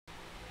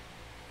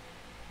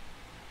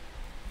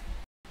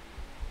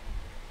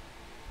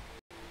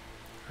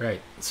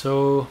Right,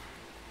 so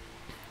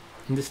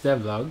in this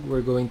devlog,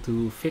 we're going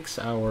to fix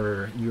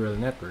our neural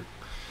network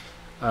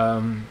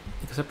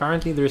because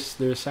apparently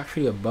there's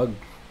actually a bug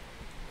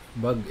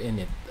in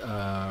it.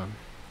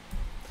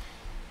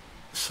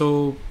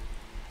 So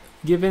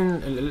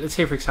given, let's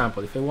say for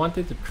example, if I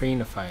wanted to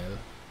train a file,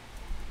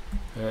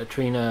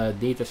 train a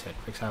data set,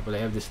 for example, I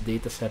have this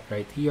data set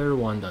right here,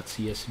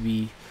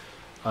 1.csv,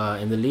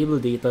 and the label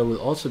data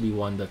will also be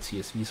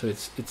 1.csv. So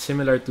it's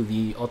similar to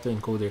the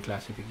autoencoder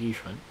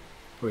classification,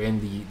 wherein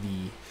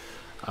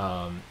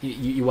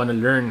you want to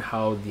learn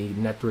how the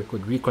network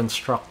would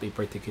reconstruct a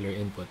particular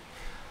input,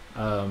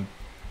 and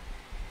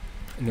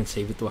then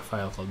save it to a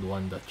file called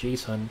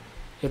 1.json.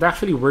 It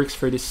actually works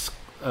for this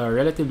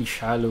relatively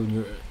shallow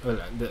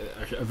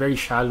a very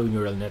shallow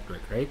neural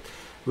network, right?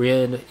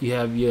 Where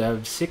you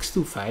have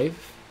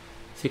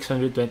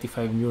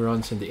 625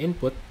 neurons in the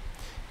input,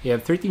 you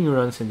have 30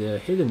 neurons in the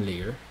hidden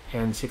layer,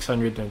 and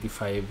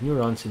 625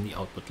 neurons in the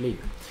output layer.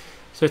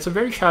 So it's a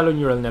very shallow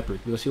neural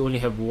network because you only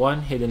have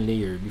one hidden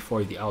layer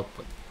before the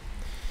output.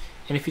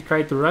 And if you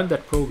try to run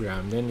that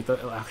program, then it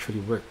will actually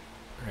work,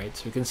 right?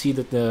 So you can see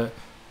that the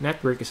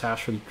network is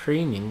actually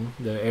training,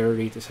 the error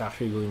rate is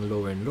actually going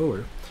lower and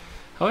lower.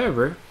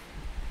 However,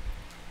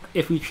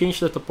 if we change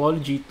the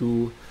topology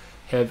to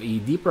have a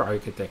deeper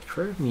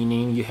architecture,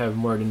 meaning you have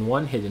more than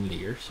one hidden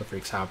layer, so for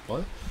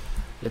example,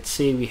 let's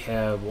say we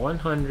have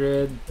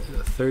 100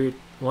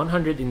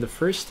 in the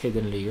first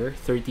hidden layer,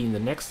 30 in the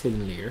next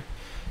hidden layer.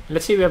 And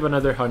let's say we have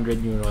another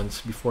 100 neurons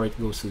before it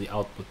goes to the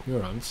output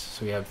neurons.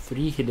 So we have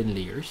 3 hidden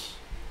layers.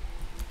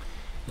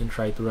 And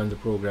try to run the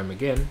program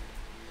again.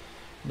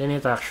 Then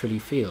it actually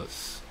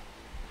fails.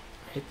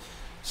 Right?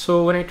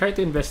 So when I try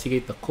to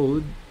investigate the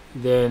code,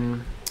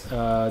 then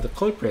the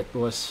culprit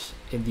was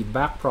in the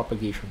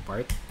backpropagation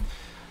part.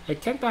 I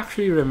can't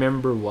actually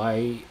remember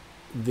why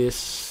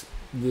this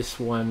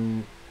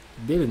one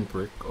didn't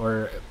work,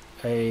 or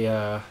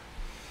I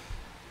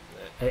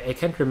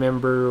can't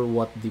remember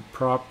what the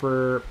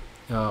proper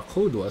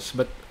code was,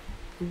 but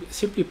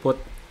simply put,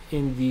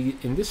 in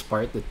this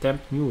part, the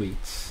temp new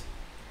weights,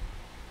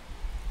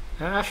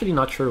 I'm actually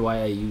not sure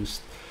why I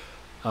used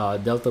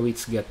delta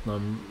weights get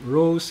num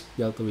rows,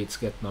 delta weights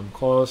get num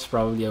calls.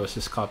 Probably I was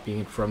just copying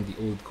it from the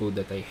old code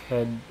that I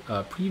had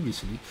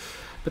previously.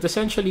 But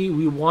essentially,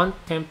 we want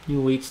temp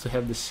new weights to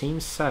have the same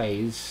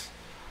size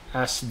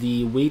as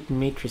the weight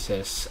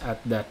matrices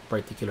at that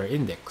particular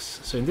index.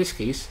 So in this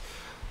case,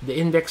 the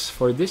index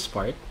for this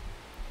part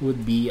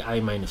would be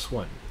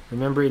i-1.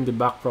 Remember, in the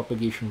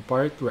backpropagation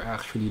part, we're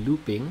actually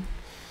looping,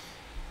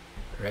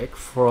 right,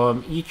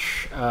 from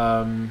each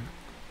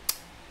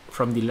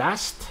from the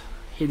last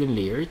hidden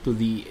layer to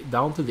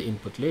down to the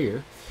input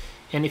layer.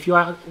 And if you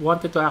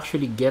wanted to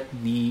actually get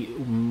the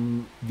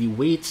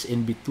weights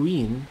in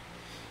between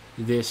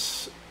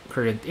this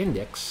current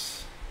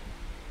index,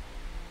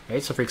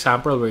 right? So for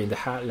example, we're in the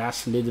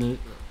last hidden,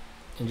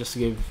 and just to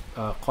give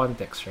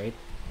context, right?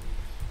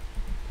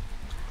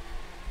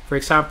 For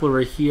example,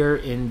 we're here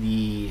in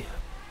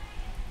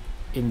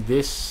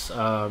this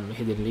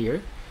hidden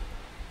layer,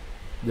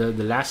 the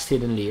last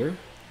hidden layer,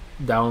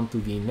 down to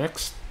the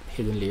next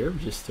hidden layer,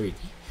 which is 30.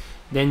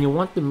 Then you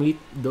want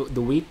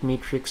the weight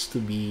matrix to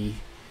be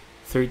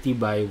 30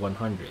 by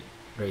 100,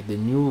 right? The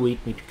new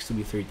weight matrix to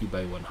be 30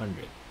 by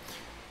 100.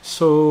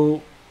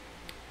 So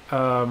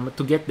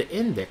to get the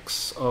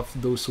index of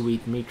those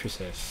weight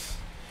matrices,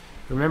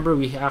 remember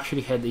we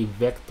actually had a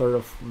vector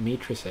of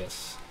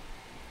matrices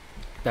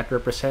that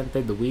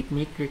represented the weight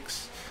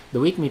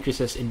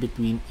matrices in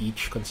between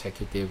each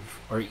consecutive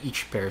or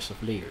each pairs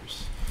of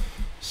layers.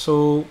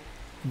 So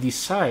the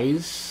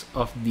size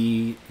of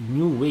the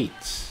new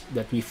weights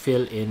that we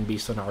fill in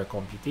based on our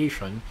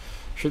computation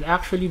should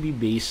actually be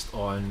based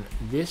on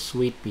this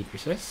weight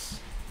matrices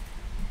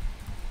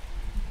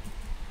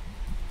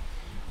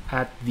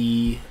at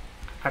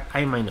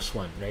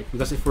i-1, right?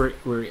 Because if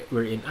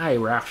we're in I,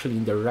 we're actually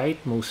in the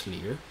rightmost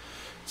layer.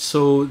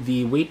 So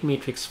the weight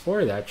matrix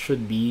for that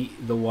should be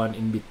the one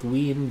in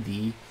between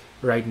the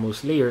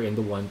rightmost layer and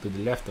the one to the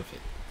left of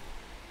it.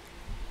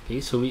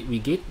 Okay, so we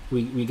get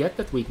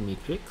that weight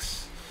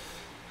matrix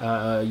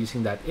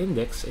using that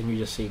index, and we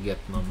just say get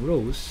num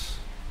rows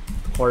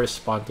to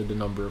correspond to the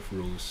number of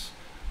rows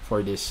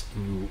for this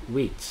new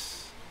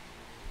weights.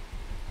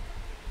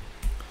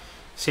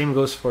 Same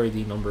goes for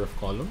the number of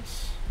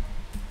columns.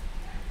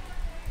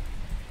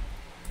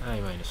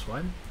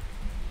 i-1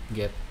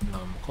 get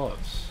num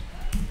calls.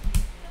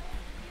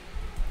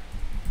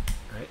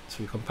 Right,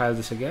 so we compile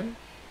this again.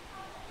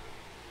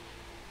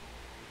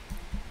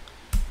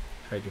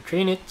 Try to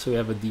train it, so we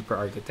have a deeper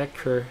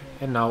architecture,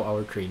 and now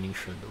our training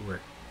should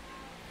work.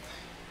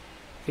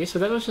 Okay, so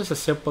that was just a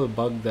simple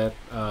bug that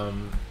I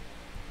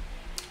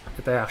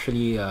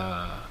actually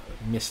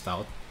missed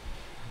out.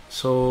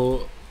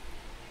 So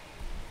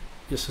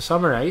just to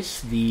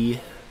summarize,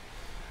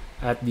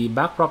 at the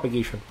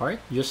backpropagation part,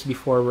 just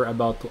before we're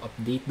about to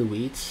update the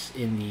weights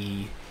in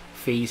the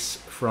phase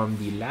from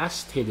the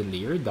last hidden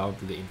layer down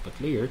to the input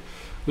layer,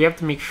 we have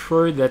to make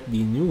sure that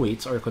the new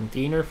weights or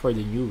container for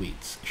the new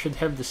weights should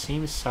have the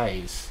same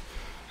size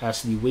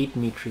as the weight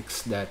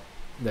matrix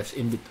that's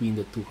in between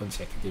the two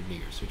consecutive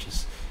layers, which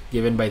is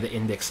given by the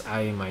index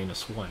I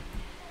minus 1.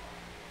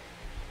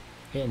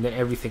 Okay, and then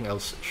everything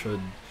else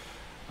should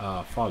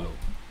follow.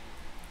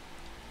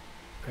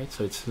 Right,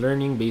 so it's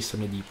learning based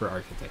on a deeper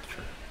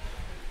architecture.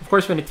 Of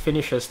course, when it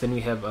finishes, then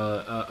we have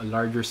a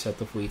larger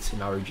set of weights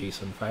in our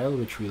JSON file,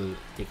 which we'll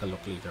take a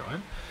look later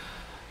on.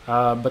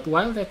 But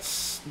while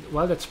that's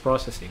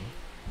processing,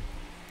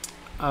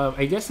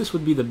 I guess this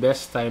would be the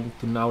best time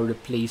to now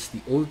replace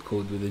the old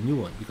code with a new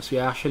one, because we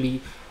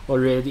actually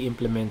already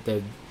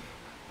implemented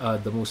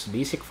the most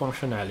basic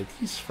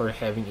functionalities for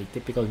having a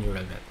typical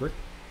neural network.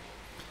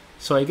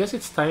 So I guess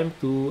it's time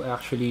to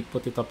actually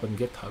put it up on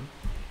GitHub.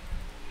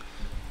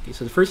 Okay,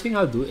 so the first thing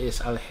I'll do is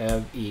I'll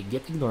have a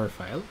gitignore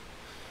file.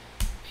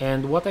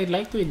 And what I'd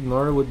like to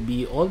ignore would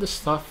be all the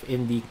stuff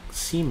in the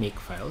CMake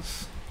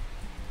files.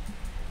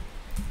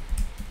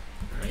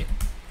 Right?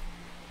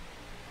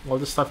 All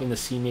the stuff in the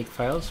CMake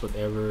files,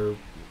 whatever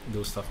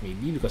those stuff may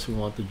be, because we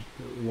want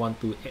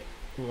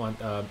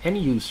any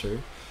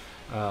user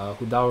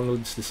who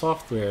downloads the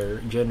software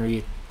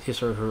generate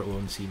his or her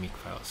own CMake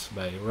files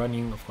by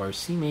running, of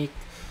course, CMake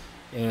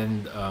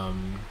and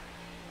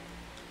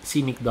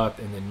CMake dot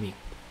and then make.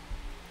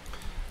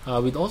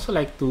 We'd also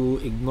like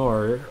to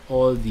ignore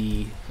all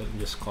the, let me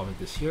just comment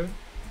this here,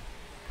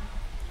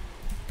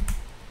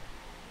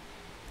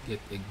 git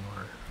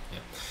ignore.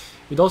 Yeah.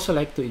 We'd also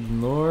like to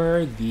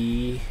ignore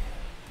the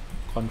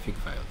config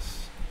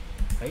files,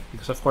 right?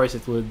 Because of course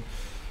it would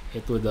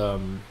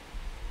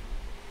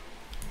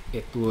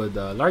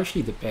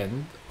largely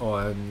depend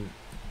on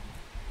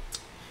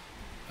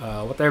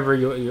whatever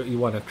you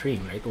want to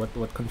train, right?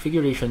 What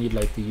configuration you'd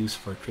like to use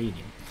for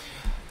training.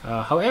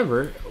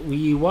 However,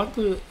 we want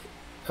to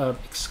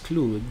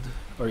exclude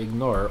or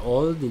ignore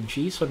all the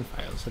JSON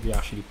files that we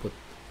actually put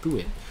to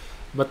it,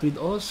 but we'd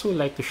also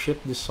like to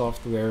ship the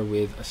software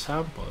with a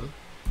sample,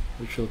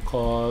 which we'll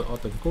call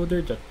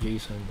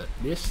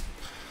autoencoder.json.list.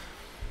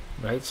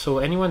 Right, so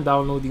anyone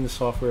downloading the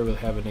software will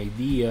have an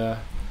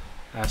idea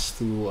as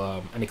to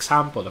an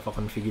example of a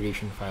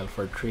configuration file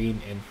for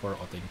train and for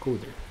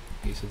autoencoder.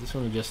 Okay, so this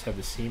one will just have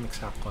the same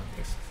exact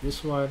context as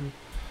this one.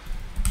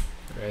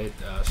 Right,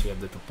 so you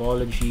have the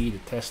topology, the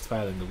test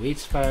file, and the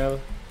weights file.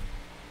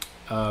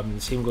 The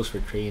same goes for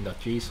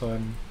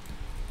train.json.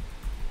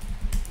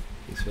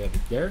 Okay, so we have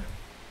it there.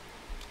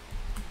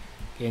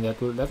 Okay, and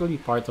that will be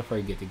part of our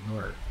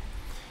gitignore.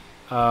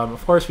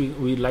 Of course,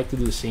 we'd like to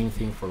do the same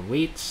thing for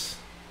weights.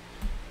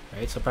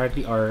 Right, so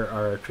apparently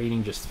our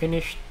training just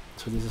finished.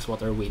 So this is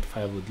what our weight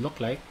file would look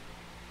like.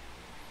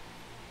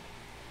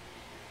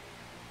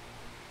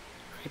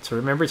 Right, so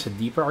remember, it's a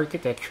deeper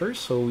architecture,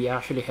 so we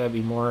actually have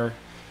a more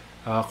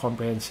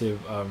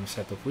comprehensive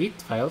set of weight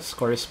files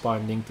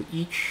corresponding to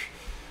each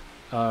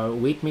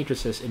weight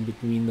matrices in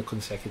between the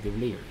consecutive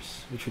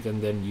layers, which we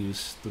can then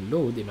use to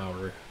load in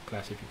our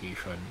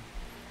classification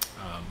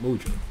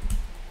module.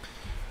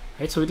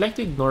 Right, so we'd like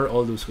to ignore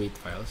all those weight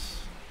files,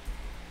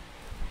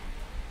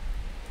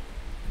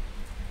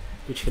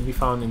 which can be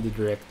found in the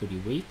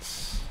directory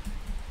weights.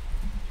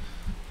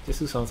 Just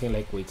do something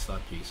like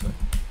weights.json,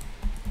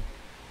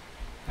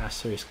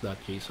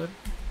 asterisk.json,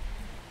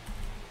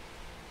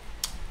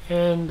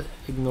 and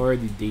ignore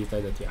the data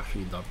that you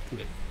actually dumped to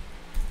it.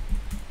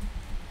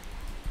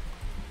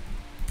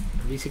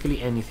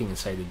 Basically anything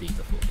inside the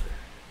data folder,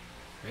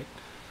 right?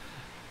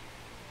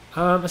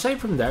 Aside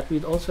from that,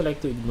 we'd also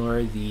like to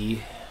ignore the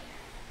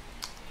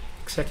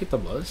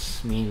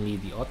executables, mainly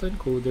the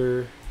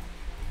autoencoder,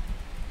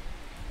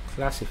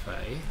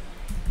 classify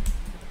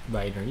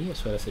binary,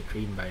 as well as the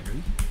train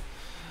binary.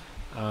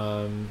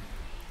 I'll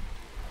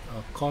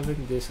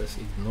comment this as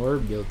ignore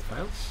build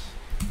files,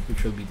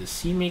 which will be the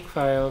CMake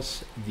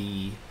files,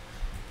 the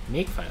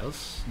make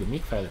files, the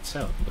make file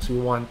itself, because we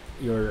want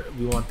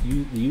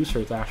the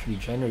user to actually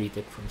generate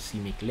it from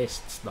CMake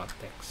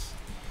lists.txt.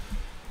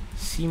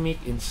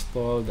 CMake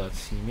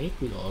install.cmake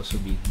will also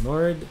be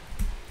ignored.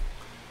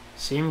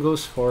 Same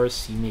goes for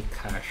CMake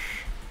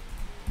cache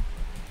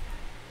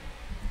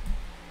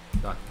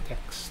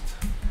 .txt.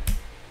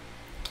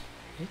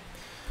 Okay.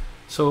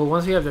 So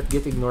once we have that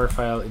gitignore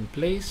file in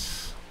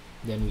place,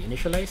 then we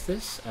initialize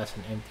this as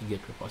an empty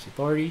git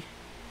repository.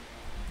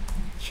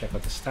 Check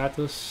out the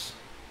status.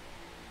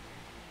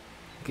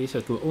 Okay, so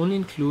it will only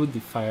include the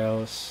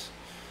files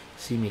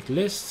CMake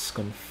lists,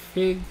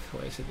 config.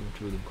 Why is it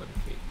including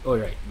config? Oh,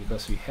 right,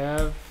 because we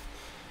have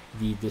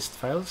the dist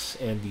files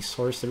and the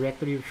source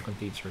directory, which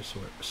contains our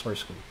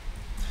source code.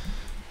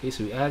 Okay,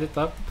 so we add it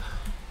up.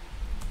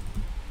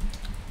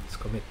 Let's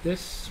commit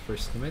this,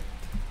 first commit.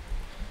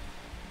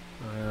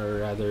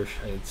 Or rather,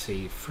 I'd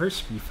say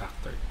first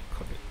refactored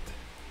commit.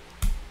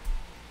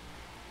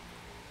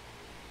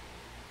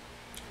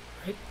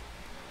 Right.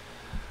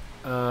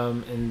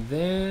 And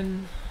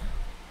then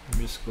let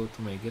me just go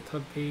to my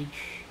GitHub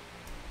page.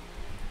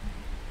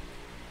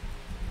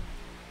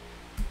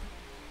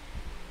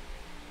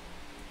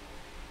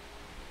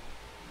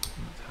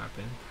 What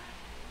happened?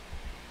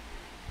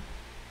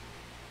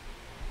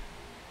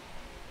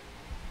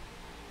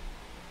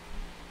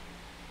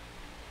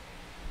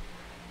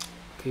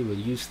 Okay, we'll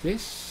use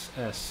this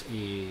as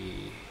a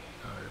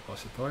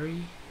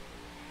repository.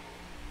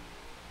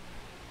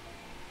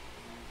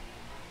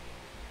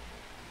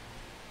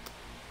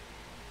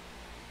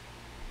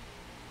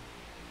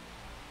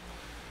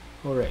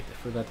 Alright, I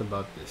forgot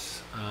about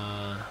this.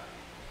 I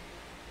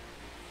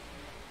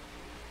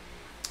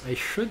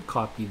should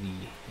copy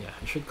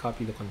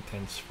the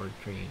contents for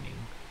training.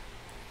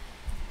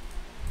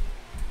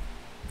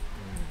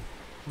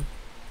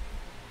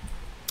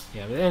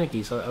 Yeah, but in any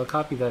case, I'll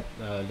copy that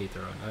later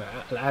on.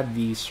 I'll add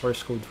the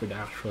source code for the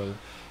actual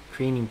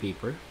training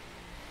paper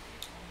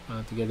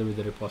together with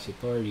the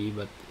repository,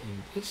 but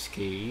in this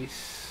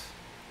case,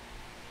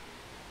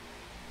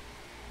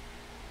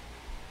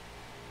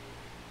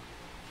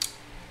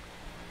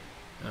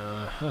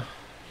 let's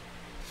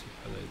see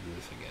how do I do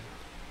this again.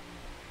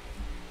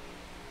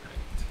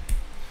 Right,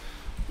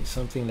 it's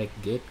something like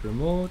git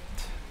remote,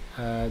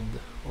 add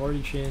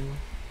origin,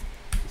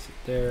 is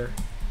it there?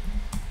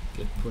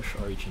 Git push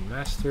origin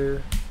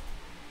master.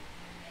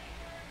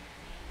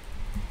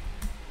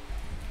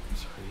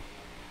 Sorry.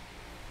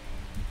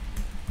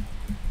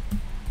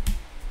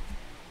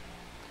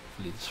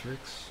 Hopefully this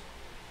works.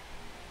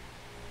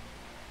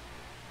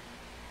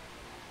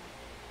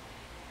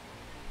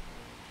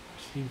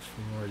 Seems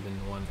for more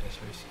than one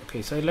SRC.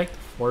 Okay, so I'd like to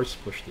force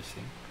push this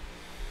thing.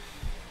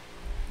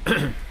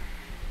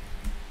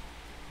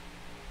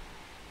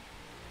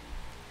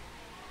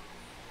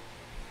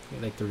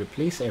 I'd like to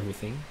replace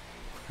everything.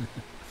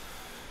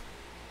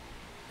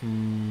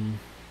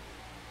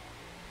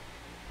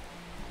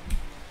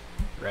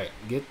 Right,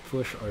 git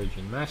push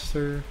origin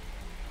master.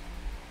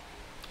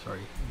 Sorry,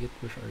 git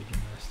push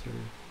origin master.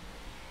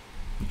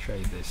 Let me try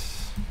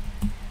this.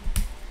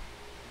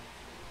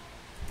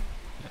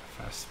 Yeah,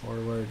 fast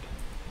forward.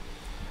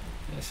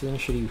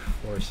 Essentially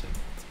force it.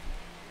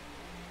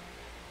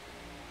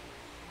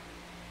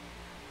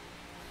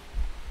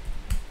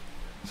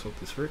 Let's hope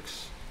this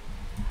works.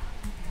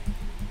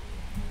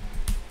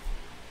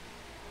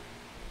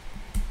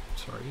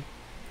 Sorry.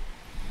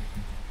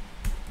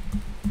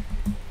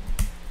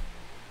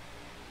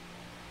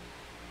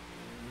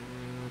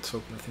 Let's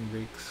hope nothing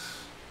breaks.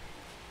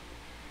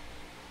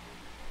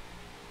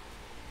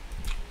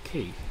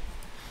 Okay,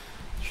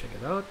 check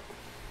it out.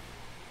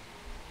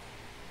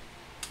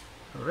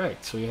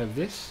 Alright, so we have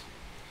this.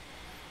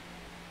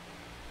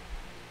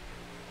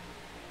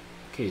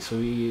 Okay, so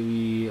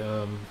we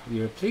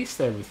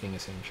replaced everything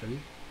essentially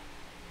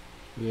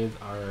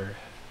with our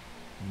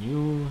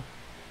new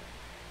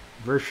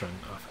version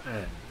of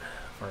N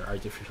for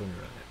artificial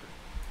neural network,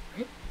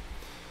 right?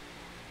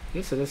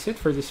 Okay, so that's it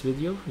for this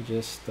video. We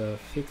just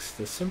fixed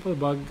the simple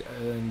bug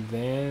and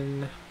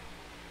then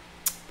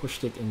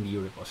pushed it in the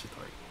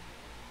repository.